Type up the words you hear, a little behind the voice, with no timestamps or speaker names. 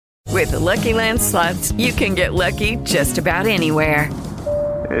With the Lucky Land Slots, you can get lucky just about anywhere.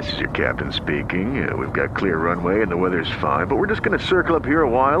 This is your captain speaking. We've got clear runway and the weather's fine, but we're just going to circle up here a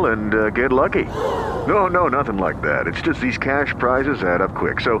while and get lucky. No, nothing like that. It's just these cash prizes add up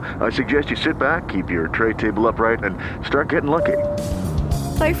quick. So I suggest you sit back, keep your tray table upright, and start getting lucky.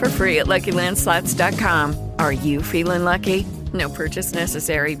 Play for free at LuckyLandSlots.com. Are you feeling lucky? No purchase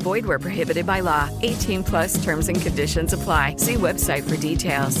necessary. Void where prohibited by law. 18 plus terms and conditions apply. See website for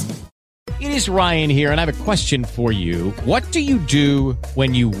details. It is Ryan here, and I have a question for you. What do you do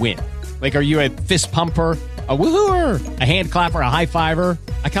when you win? Like, are you a fist pumper, a woo-hooer, a hand clapper, a high-fiver?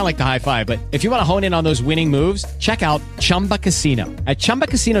 I kind of like the high-five, but if you want to hone in on those winning moves, check out Chumba Casino. At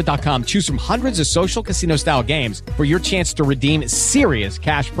ChumbaCasino.com, choose from hundreds of social casino-style games for your chance to redeem serious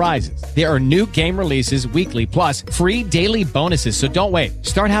cash prizes. There are new game releases weekly, plus free daily bonuses, so don't wait.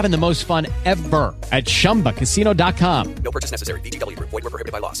 Start having the most fun ever at ChumbaCasino.com. No purchase necessary. VGW. Void where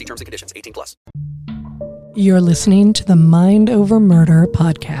prohibited by law. See terms and conditions. 18 plus. You're listening to the Mind Over Murder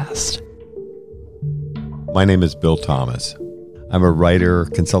podcast. My name is Bill Thomas. I'm a writer,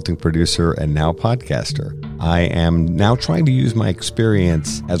 consulting producer, and now podcaster. I am now trying to use my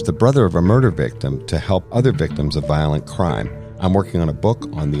experience as the brother of a murder victim to help other victims of violent crime. I'm working on a book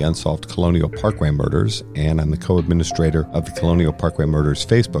on the unsolved Colonial Parkway murders, and I'm the co-administrator of the Colonial Parkway Murders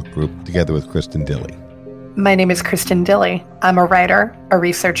Facebook group, together with Kristen Dilley. My name is Kristen Dilley. I'm a writer, a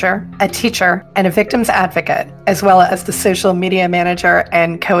researcher, a teacher, and a victims advocate, as well as the social media manager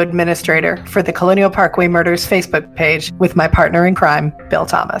and co-administrator for the Colonial Parkway Murders Facebook page with my partner in crime, Bill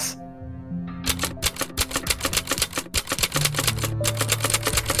Thomas.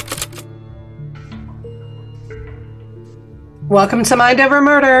 Welcome to Mind Over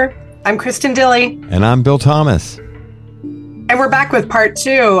Murder. I'm Kristen Dilley. And I'm Bill Thomas. And we're back with part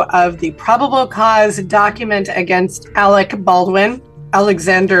 2 of the probable cause document against Alec Baldwin,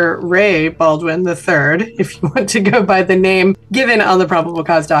 Alexander Ray Baldwin III, if you want to go by the name given on the probable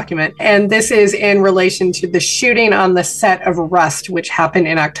cause document. And this is in relation to the shooting on the set of Rust, which happened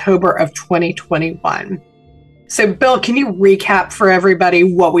in October of 2021. So, Bill, can you recap for everybody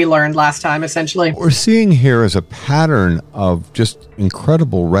what we learned last time, essentially? What we're seeing here is a pattern of just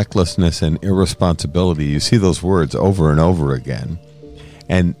incredible recklessness and irresponsibility. You see those words over and over again.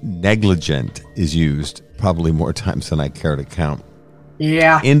 And negligent is used probably more times than I care to count.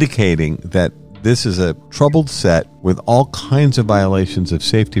 Yeah. Indicating that this is a troubled set with all kinds of violations of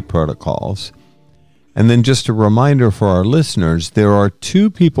safety protocols. And then just a reminder for our listeners, there are 2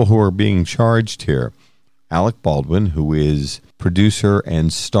 people who are being charged here. Alec Baldwin, who is producer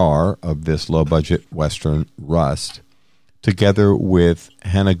and star of this low-budget Western Rust, together with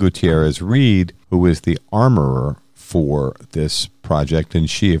Hannah Gutierrez Reed, who is the armorer for this project. And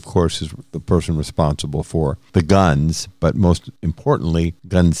she, of course, is the person responsible for the guns, but most importantly,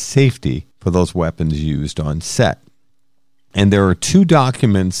 gun safety for those weapons used on set. And there are 2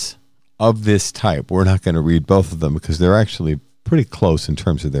 documents of this type. We're not going to read both of them because they're actually pretty close in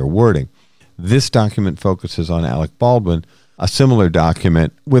terms of their wording. This document focuses on Alec Baldwin. A similar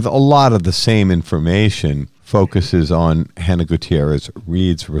document with a lot of the same information focuses on Hannah Gutierrez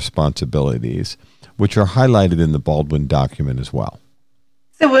Reed's responsibilities, which are highlighted in the Baldwin document as well.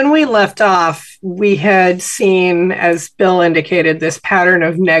 So when we left off, we had seen, as Bill indicated, this pattern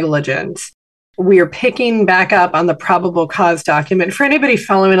of negligence. We are picking back up on the probable cause document. For anybody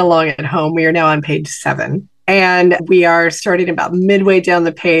following along at home, we are now on page 7. And we are starting about midway down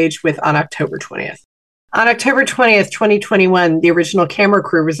the page with on October 20th. On October 20th, 2021, the original camera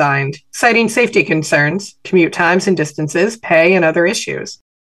crew resigned, citing safety concerns, commute times and distances, pay, and other issues.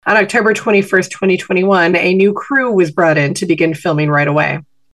 On October 21st, 2021, a new crew was brought in to begin filming right away.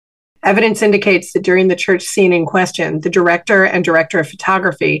 Evidence indicates that during the church scene in question, the director and director of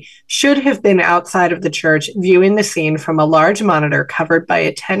photography should have been outside of the church viewing the scene from a large monitor covered by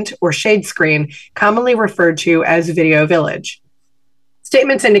a tent or shade screen, commonly referred to as Video Village.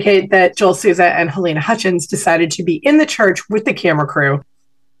 Statements indicate that Joel Souza and Helena Hutchins decided to be in the church with the camera crew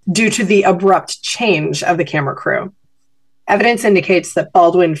due to the abrupt change of the camera crew. Evidence indicates that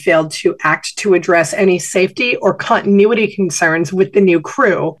Baldwin failed to act to address any safety or continuity concerns with the new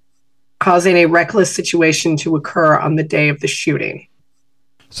crew, causing a reckless situation to occur on the day of the shooting.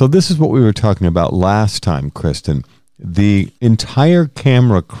 So this is what we were talking about last time, Kristen. The entire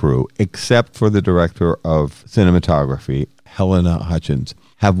camera crew, except for the director of cinematography, Helena Hutchins,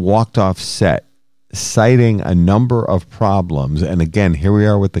 have walked off set, citing a number of problems. And again, here we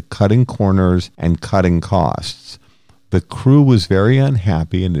are with the cutting corners and cutting costs. The crew was very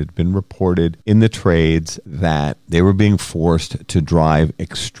unhappy, and it had been reported in the trades that they were being forced to drive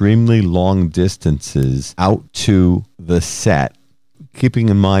extremely long distances out to the set keeping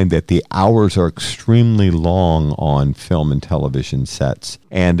in mind that the hours are extremely long on film and television sets,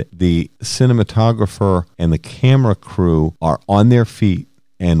 and the cinematographer and the camera crew are on their feet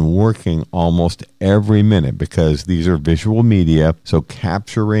and working almost every minute because these are visual media. So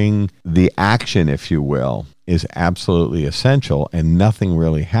capturing the action, if you will, is absolutely essential, and nothing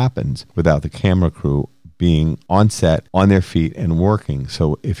really happens without the camera crew being on set, on their feet, and working.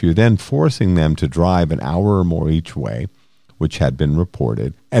 So if you're then forcing them to drive an hour or more each way, which had been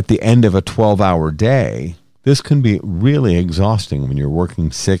reported, at the end of a 12-hour day, this can be really exhausting when you're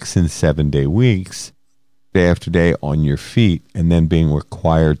working 6 and 7 day weeks, day after day on your feet, and then being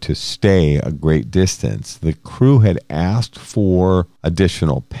required to stay a great distance. The crew had asked for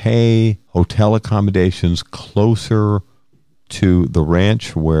additional pay, hotel accommodations closer to the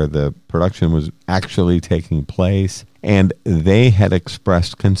ranch where the production was actually taking place, and they had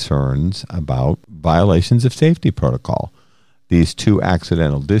expressed concerns about violations of safety protocol. These 2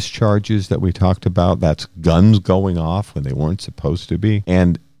 accidental discharges that we talked about, that's guns going off when they weren't supposed to be,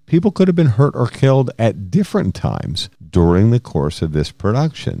 and people could have been hurt or killed at different times during the course of this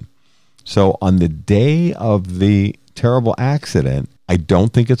production. So on the day of the terrible accident, I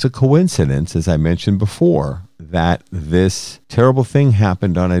don't think it's a coincidence, as I mentioned before, that this terrible thing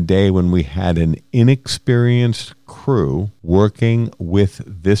happened on a day when we had an inexperienced crew working with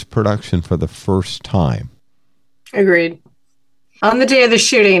this production for the first time. Agreed. On the day of the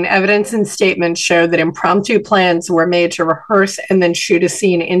shooting, evidence and statements showed that impromptu plans were made to rehearse and then shoot a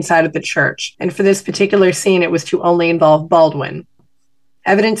scene inside of the church. And for this particular scene, it was to only involve Baldwin.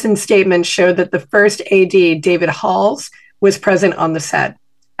 Evidence and statements showed that the first AD, David Halls, was present on the set.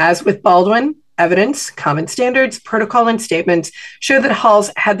 As with Baldwin, evidence, common standards, protocol, and statements show that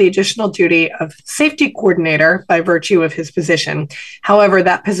Halls had the additional duty of safety coordinator by virtue of his position. However,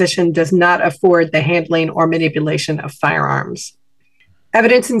 that position does not afford the handling or manipulation of firearms.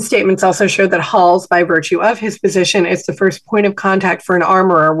 Evidence and statements also show that Halls, by virtue of his position, is the first point of contact for an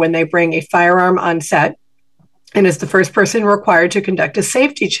armorer when they bring a firearm on set, and is the first person required to conduct a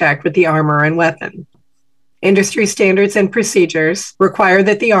safety check with the armorer and weapon. Industry standards and procedures require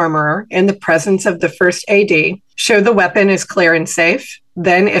that the armorer, in the presence of the first AD, show the weapon is clear and safe.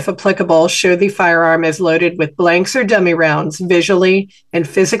 Then, if applicable, show the firearm is loaded with blanks or dummy rounds visually and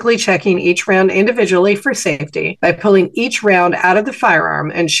physically checking each round individually for safety by pulling each round out of the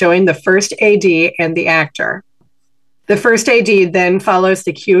firearm and showing the first AD and the actor. The first AD then follows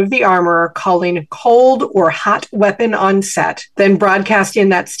the cue of the armorer calling cold or hot weapon on set, then broadcasting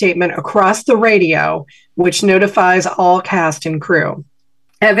that statement across the radio, which notifies all cast and crew.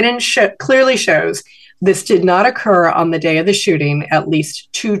 Evidence clearly shows this did not occur on the day of the shooting at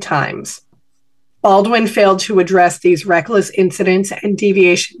least 2 times. Baldwin failed to address these reckless incidents and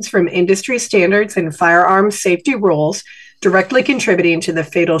deviations from industry standards and firearms safety rules, directly contributing to the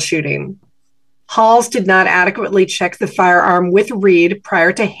fatal shooting. Halls did not adequately check the firearm with Reed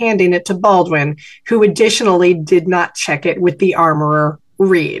prior to handing it to Baldwin, who additionally did not check it with the armorer,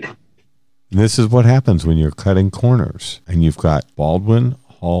 Reed. This is what happens when you're cutting corners and you've got Baldwin,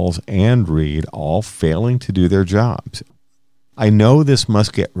 Halls, and Reed all failing to do their jobs. I know this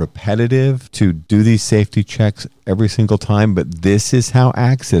must get repetitive to do these safety checks every single time, but this is how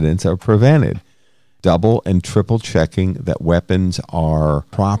accidents are prevented. Double and triple checking that weapons are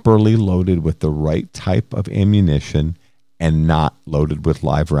properly loaded with the right type of ammunition and not loaded with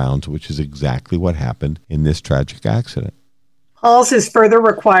live rounds, which is exactly what happened in this tragic accident. Halls is further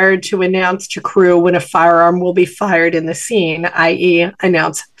required to announce to crew when a firearm will be fired in the scene, i.e.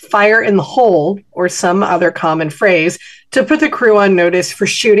 announce fire in the hole or some other common phrase to put the crew on notice for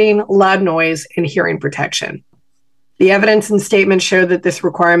shooting, loud noise, and hearing protection. The evidence and statements show that this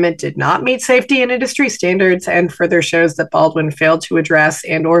requirement did not meet safety and industry standards, and further shows that Baldwin failed to address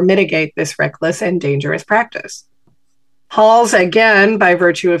and or mitigate this reckless and dangerous practice. Halls, again, by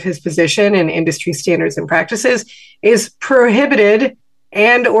virtue of his position and industry standards and practices, is prohibited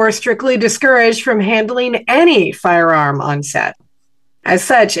and or strictly discouraged from handling any firearm on set. As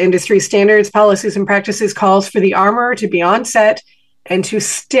such, industry standards, policies, and practices calls for the armorer to be on set and to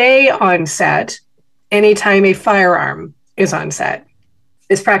stay on set anytime a firearm is on set.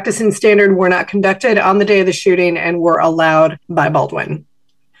 This practice and standard were not conducted on the day of the shooting and were allowed by Baldwin.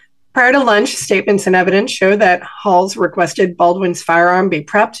 Prior to lunch, statements and evidence show that Halls requested Baldwin's firearm be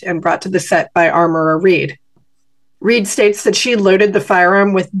prepped and brought to the set by armorer Reed. Reed states that she loaded the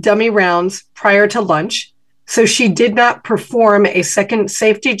firearm with dummy rounds prior to lunch, so she did not perform a second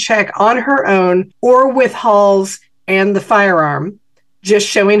safety check on her own or with Halls and the firearm, just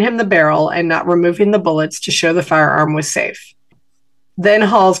showing him the barrel and not removing the bullets to show the firearm was safe. Then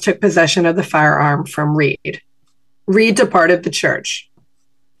Halls took possession of the firearm from Reed. Reed departed the church.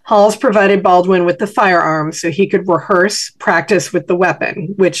 Halls provided Baldwin with the firearm so he could rehearse, practice with the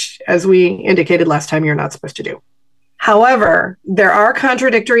weapon, which, as we indicated last time, you're not supposed to do. However, there are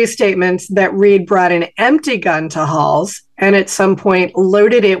contradictory statements that Reed brought an empty gun to Halls and at some point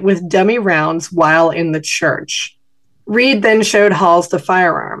loaded it with dummy rounds while in the church. Reed then showed Halls the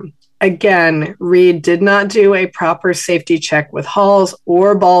firearm. Again, Reed did not do a proper safety check with Halls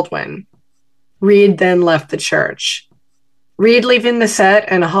or Baldwin. Reed then left the church. Reed leaving the set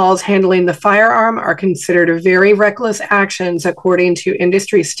and Halls handling the firearm are considered very reckless actions according to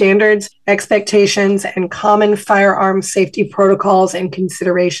industry standards, expectations, and common firearm safety protocols and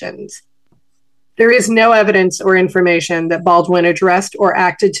considerations. There is no evidence or information that Baldwin addressed or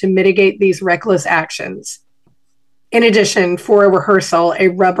acted to mitigate these reckless actions. In addition, for a rehearsal, a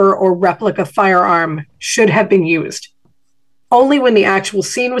rubber or replica firearm should have been used. Only when the actual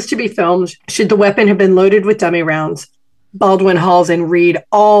scene was to be filmed should the weapon have been loaded with dummy rounds. Baldwin, Halls, and Reed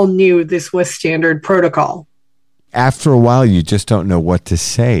all knew this was standard protocol. After a while, you just don't know what to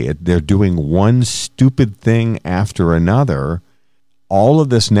say. They're doing one stupid thing after another. All of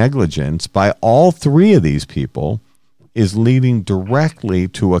this negligence by all three of these people is leading directly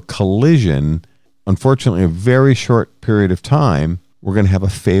to a collision. Unfortunately, a very short period of time, we're going to have a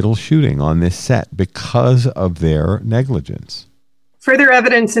fatal shooting on this set because of their negligence. Further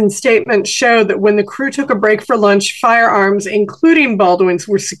evidence and statements show that when the crew took a break for lunch, firearms, including Baldwin's,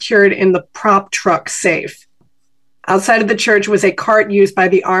 were secured in the prop truck safe. Outside of the church was a cart used by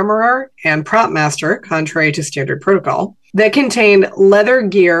the armorer and prop master, contrary to standard protocol, that contained leather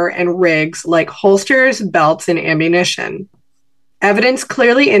gear and rigs like holsters, belts, and ammunition. Evidence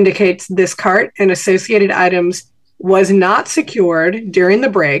clearly indicates this cart and associated items was not secured during the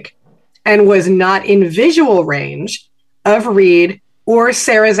break and was not in visual range of Reed or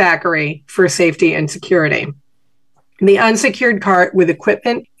Sarah Zachary for safety and security. The unsecured cart with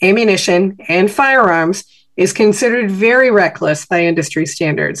equipment, ammunition, and firearms is considered very reckless by industry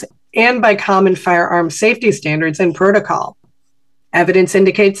standards and by common firearm safety standards and protocol. Evidence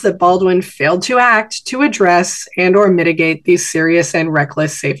indicates that Baldwin failed to act to address and or mitigate these serious and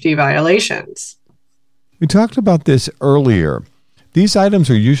reckless safety violations. We talked about this earlier. These items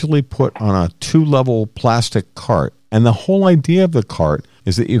are usually put on a 2-level plastic cart, and the whole idea of the cart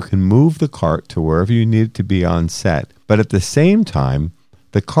is that you can move the cart to wherever you need it to be on set. But at the same time,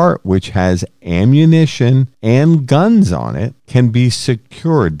 the cart, which has ammunition and guns on it, can be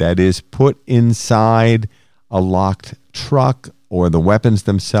secured. That is, put inside a locked truck, or the weapons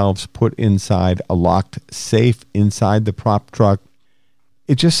themselves put inside a locked safe inside the prop truck.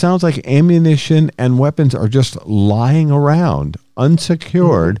 It just sounds like ammunition and weapons are just lying around,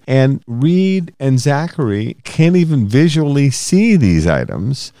 unsecured, and Reed and Zachary can't even visually see these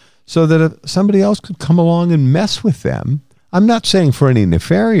items so that if somebody else could come along and mess with them. I'm not saying for any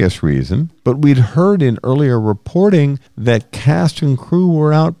nefarious reason, but we'd heard in earlier reporting that cast and crew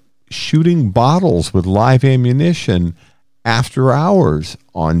were out shooting bottles with live ammunition after hours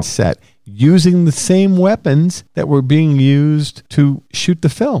on set, using the same weapons that were being used to shoot the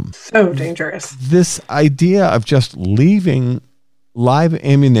film. So dangerous. This idea of just leaving live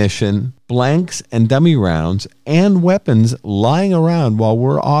ammunition, blanks and dummy rounds, and weapons lying around while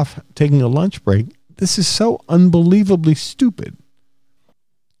we're off taking a lunch break, this is so unbelievably stupid.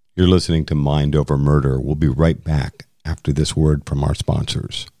 You're listening to Mind Over Murder. We'll be right back after this word from our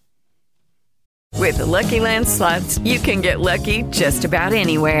sponsors. With the Lucky Land Slots, you can get lucky just about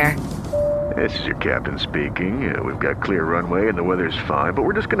anywhere. This is your captain speaking. We've got clear runway and the weather's fine, but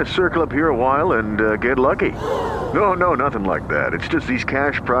we're just going to circle up here a while and get lucky. No, nothing like that. It's just these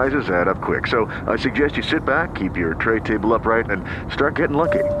cash prizes add up quick. So I suggest you sit back, keep your tray table upright, and start getting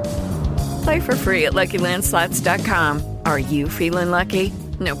lucky. Play for free at LuckyLandSlots.com. Are you feeling lucky?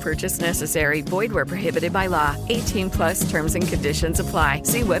 No purchase necessary. Void where prohibited by law. 18+ terms and conditions apply.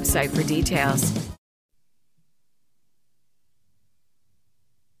 See website for details.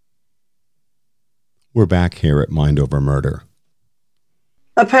 We're back here at Mind Over Murder.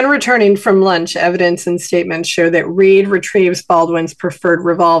 Upon returning from lunch, evidence and statements show that Reed retrieves Baldwin's preferred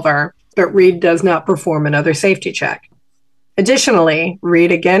revolver, but Reed does not perform another safety check. Additionally,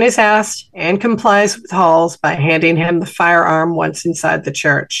 Reed again is asked and complies with Halls by handing him the firearm once inside the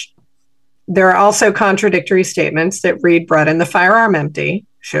church. There are also contradictory statements that Reed brought in the firearm empty,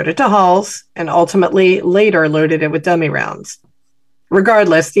 showed it to Halls, and ultimately later loaded it with dummy rounds.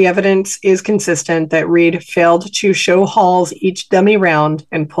 Regardless, the evidence is consistent that Reed failed to show Halls each dummy round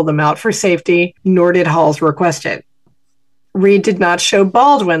and pull them out for safety, nor did Halls request it. Reed did not show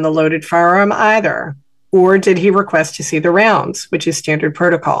Baldwin the loaded firearm either, or did he request to see the rounds, which is standard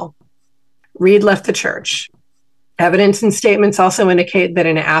protocol. Reed left the church. Evidence and statements also indicate that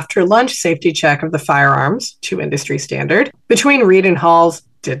an after-lunch safety check of the firearms, to industry standard, between Reed and Halls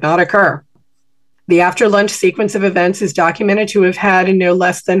did not occur. The after-lunch sequence of events is documented to have had no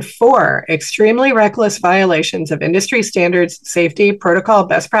less than 4 extremely reckless violations of industry standards, safety, protocol,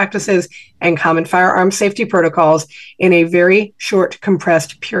 best practices, and common firearms safety protocols in a very short,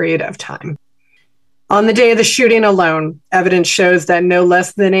 compressed period of time. On the day of the shooting alone, evidence shows that no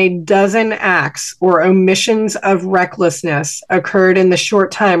less than a dozen acts or omissions of recklessness occurred in the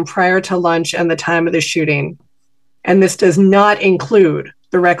short time prior to lunch and the time of the shooting. And this does not include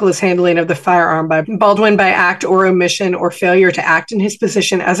the reckless handling of the firearm by Baldwin by act or omission or failure to act in his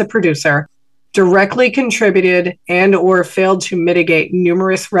position as a producer, directly contributed and or failed to mitigate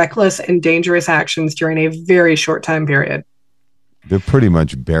numerous reckless and dangerous actions during a very short time period. They're pretty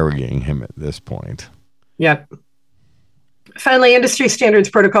much burying him at this point. Yep. Finally, industry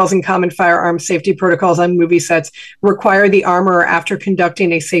standards, protocols, and common firearms safety protocols on movie sets require the armorer, after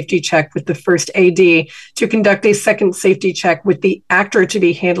conducting a safety check with the first AD, to conduct a second safety check with the actor to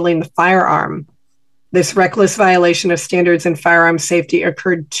be handling the firearm. This reckless violation of standards in firearms safety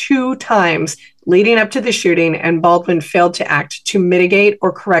occurred 2 times leading up to the shooting, and Baldwin failed to act to mitigate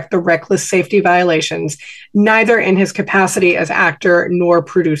or correct the reckless safety violations, neither in his capacity as actor nor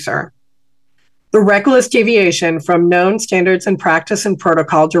producer. The reckless deviation from known standards and practice and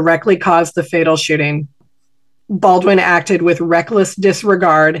protocol directly caused the fatal shooting. Baldwin acted with reckless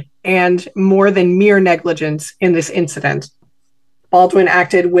disregard and more than mere negligence in this incident. Baldwin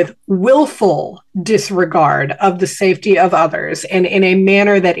acted with willful disregard of the safety of others and in a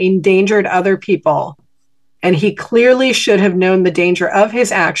manner that endangered other people. And he clearly should have known the danger of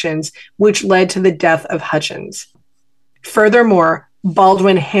his actions, which led to the death of Hutchins. Furthermore,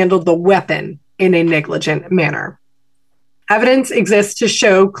 Baldwin handled the weapon in a negligent manner. Evidence exists to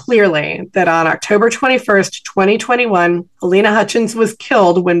show clearly that on October 21st, 2021, Halyna Hutchins was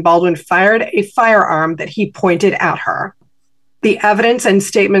killed when Baldwin fired a firearm that he pointed at her. The evidence and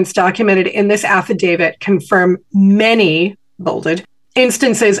statements documented in this affidavit confirm many, bolded,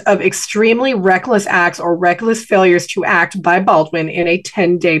 instances of extremely reckless acts or reckless failures to act by Baldwin in a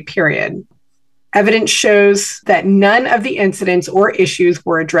 10-day period. Evidence shows that none of the incidents or issues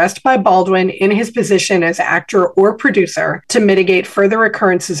were addressed by Baldwin in his position as actor or producer to mitigate further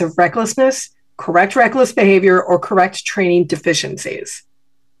occurrences of recklessness, correct reckless behavior, or correct training deficiencies.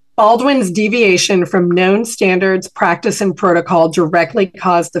 Baldwin's deviation from known standards, practice, and protocol directly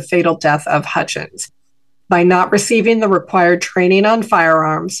caused the fatal death of Hutchins. By not receiving the required training on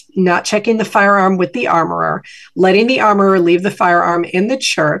firearms, not checking the firearm with the armorer, letting the armorer leave the firearm in the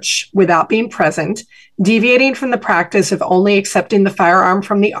church without being present, deviating from the practice of only accepting the firearm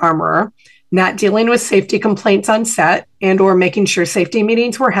from the armorer, not dealing with safety complaints on set and or making sure safety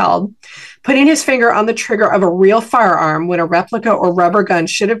meetings were held, putting his finger on the trigger of a real firearm when a replica or rubber gun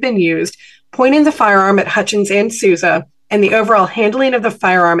should have been used, pointing the firearm at Hutchins and Souza, and the overall handling of the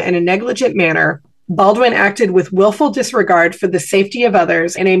firearm in a negligent manner, Baldwin acted with willful disregard for the safety of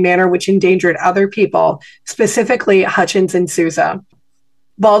others in a manner which endangered other people, specifically Hutchins and Souza.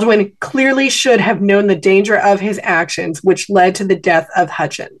 Baldwin clearly should have known the danger of his actions, which led to the death of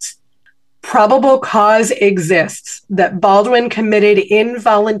Hutchins. Probable cause exists that Baldwin committed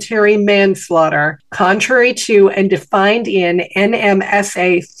involuntary manslaughter, contrary to and defined in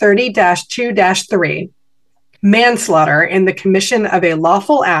NMSA 30-2-3, manslaughter in the commission of a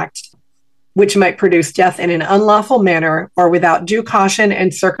lawful act which might produce death in an unlawful manner or without due caution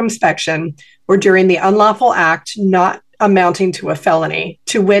and circumspection, or during the unlawful act not amounting to a felony,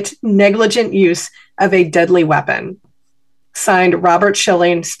 to wit, negligent use of a deadly weapon. Signed, Robert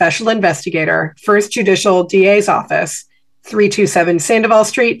Schilling, Special Investigator, 1st Judicial DA's Office, 327 Sandoval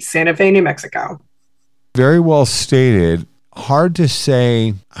Street, Santa Fe, New Mexico. Very well stated. Hard to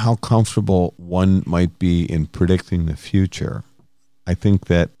say how comfortable one might be in predicting the future. I think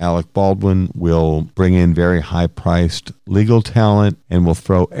that Alec Baldwin will bring in very high-priced legal talent and will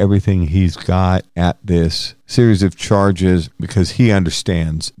throw everything he's got at this series of charges because he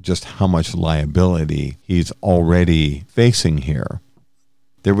understands just how much liability he's already facing here.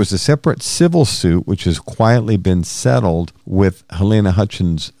 There was a separate civil suit which has quietly been settled with Halyna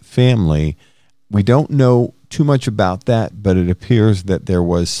Hutchins' family. We don't know too much about that, but it appears that there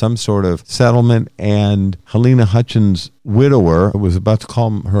was some sort of settlement, and Halyna Hutchins' widower was about to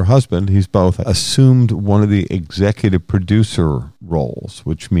call her husband. He's both assumed one of the executive producer roles,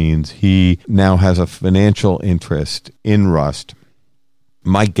 which means he now has a financial interest in Rust.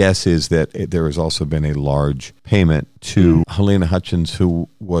 My guess is that there has also been a large payment to Halyna Hutchins, who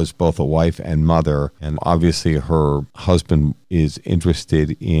was both a wife and mother. And obviously her husband is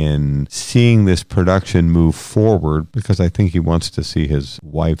interested in seeing this production move forward because I think he wants to see his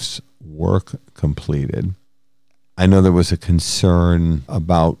wife's work completed. I know there was a concern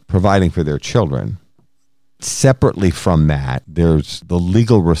about providing for their children. Separately from that, there's the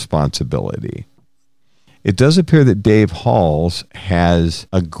legal responsibility. It does appear that Dave Halls has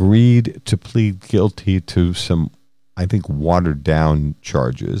agreed to plead guilty to some, I think, watered down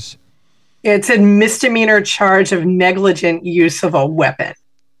charges. It's a misdemeanor charge of negligent use of a weapon,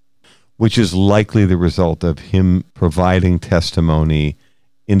 which is likely the result of him providing testimony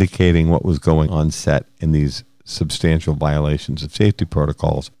indicating what was going on set in these substantial violations of safety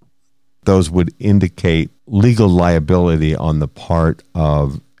protocols. Those would indicate legal liability on the part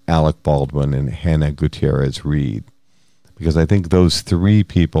of Alec Baldwin and Hannah Gutierrez Reed, because I think those three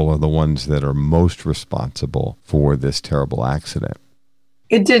people are the ones that are most responsible for this terrible accident.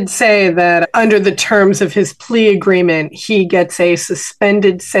 It did say that under the terms of his plea agreement, he gets a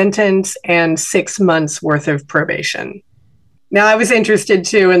suspended sentence and 6 months worth of probation. Now, I was interested,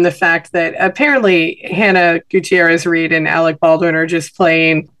 too, in the fact that apparently Hannah Gutierrez Reed and Alec Baldwin are just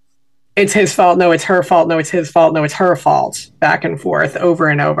playing it's his fault, no, it's her fault, no, it's his fault, no, it's her fault, back and forth over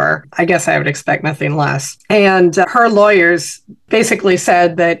and over. I guess I would expect nothing less. And her lawyers basically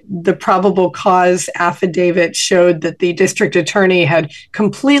said that the probable cause affidavit showed that the district attorney had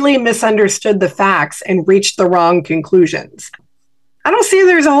completely misunderstood the facts and reached the wrong conclusions. I don't see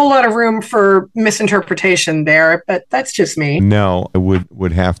there's a whole lot of room for misinterpretation there, but that's just me. No, I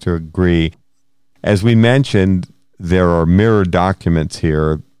would have to agree. As we mentioned, there are mirror documents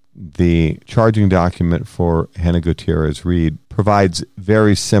here. The charging document for Hannah Gutierrez Reed provides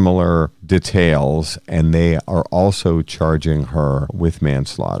very similar details, and they are also charging her with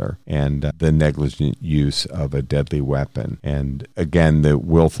manslaughter and the negligent use of a deadly weapon. And again, the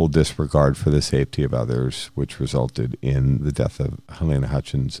willful disregard for the safety of others, which resulted in the death of Halyna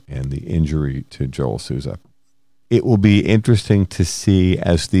Hutchins and the injury to Joel Souza. It will be interesting to see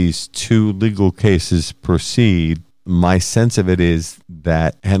as these two legal cases proceed. My sense of it is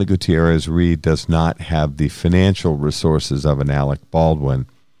that Hannah Gutierrez Reed does not have the financial resources of an Alec Baldwin.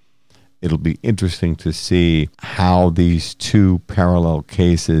 It'll be interesting to see how these two parallel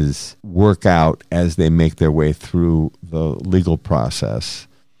cases work out as they make their way through the legal process.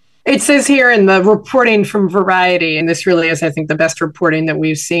 It says here in the reporting from Variety, and this really is, I think, the best reporting that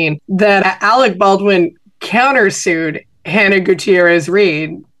we've seen, that Alec Baldwin countersued Hannah Gutierrez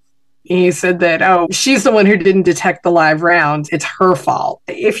Reed. He said that, she's the one who didn't detect the live rounds. It's her fault.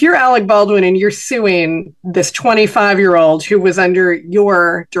 If you're Alec Baldwin and you're suing this 25-year-old who was under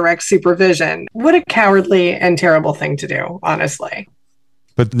your direct supervision, what a cowardly and terrible thing to do, honestly.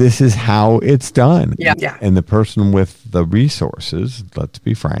 But this is how it's done. Yeah. And the person with the resources, let's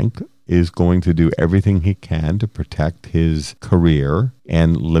be frank, is going to do everything he can to protect his career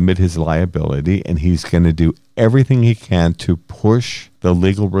and limit his liability. And he's going to do everything he can to push the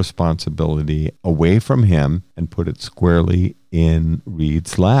legal responsibility away from him and put it squarely in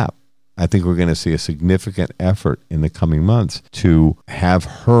Reed's lap. I think we're going to see a significant effort in the coming months to have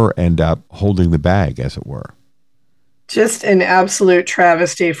her end up holding the bag, as it were. Just an absolute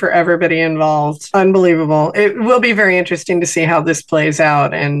travesty for everybody involved. Unbelievable. It will be very interesting to see how this plays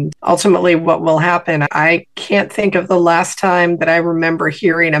out and ultimately what will happen. I can't think of the last time that I remember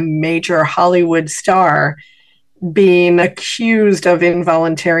hearing a major Hollywood star being accused of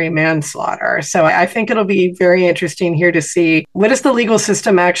involuntary manslaughter. So I think it'll be very interesting here to see what does the legal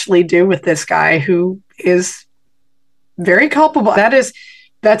system actually do with this guy who is very culpable.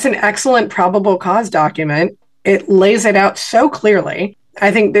 That's an excellent probable cause document. It lays it out so clearly.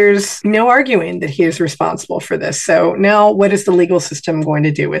 I think there's no arguing that he is responsible for this. So now what is the legal system going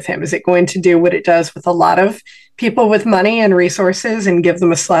to do with him? Is it going to do what it does with a lot of people with money and resources and give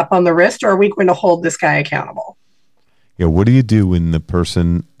them a slap on the wrist, or are we going to hold this guy accountable? Yeah, what do you do when the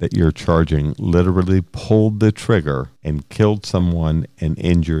person that you're charging literally pulled the trigger and killed someone and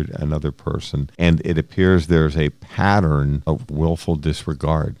injured another person, and it appears there's a pattern of willful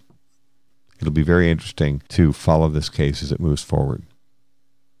disregard? It'll be very interesting to follow this case as it moves forward.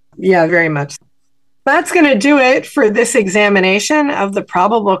 Yeah, very much. That's going to do it for this examination of the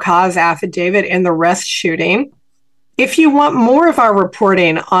probable cause affidavit in the Rust shooting. If you want more of our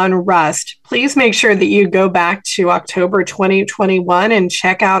reporting on Rust, please make sure that you go back to October 2021 and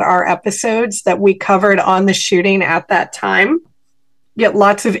check out our episodes that we covered on the shooting at that time. Get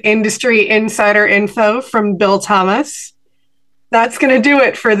lots of industry insider info from Bill Thomas. That's going to do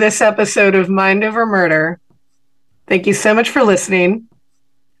it for this episode of Mind Over Murder. Thank you so much for listening.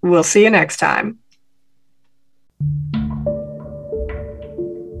 We'll see you next time.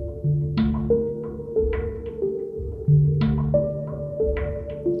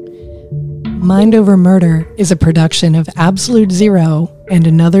 Mind Over Murder is a production of Absolute Zero and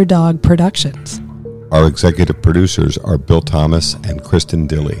Another Dog Productions. Our executive producers are Bill Thomas and Kristen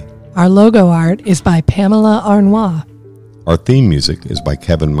Dilley. Our logo art is by Pamela Arnois. Our theme music is by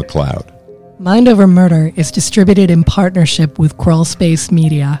Kevin MacLeod. Mind Over Murder is distributed in partnership with Crawl Space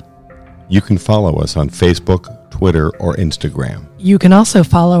Media. You can follow us on Facebook, Twitter, or Instagram. You can also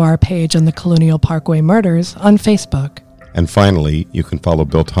follow our page on the Colonial Parkway Murders on Facebook. And finally, you can follow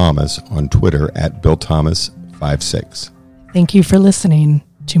Bill Thomas on Twitter at BillThomas56. Thank you for listening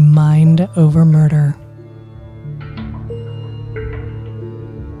to Mind Over Murder.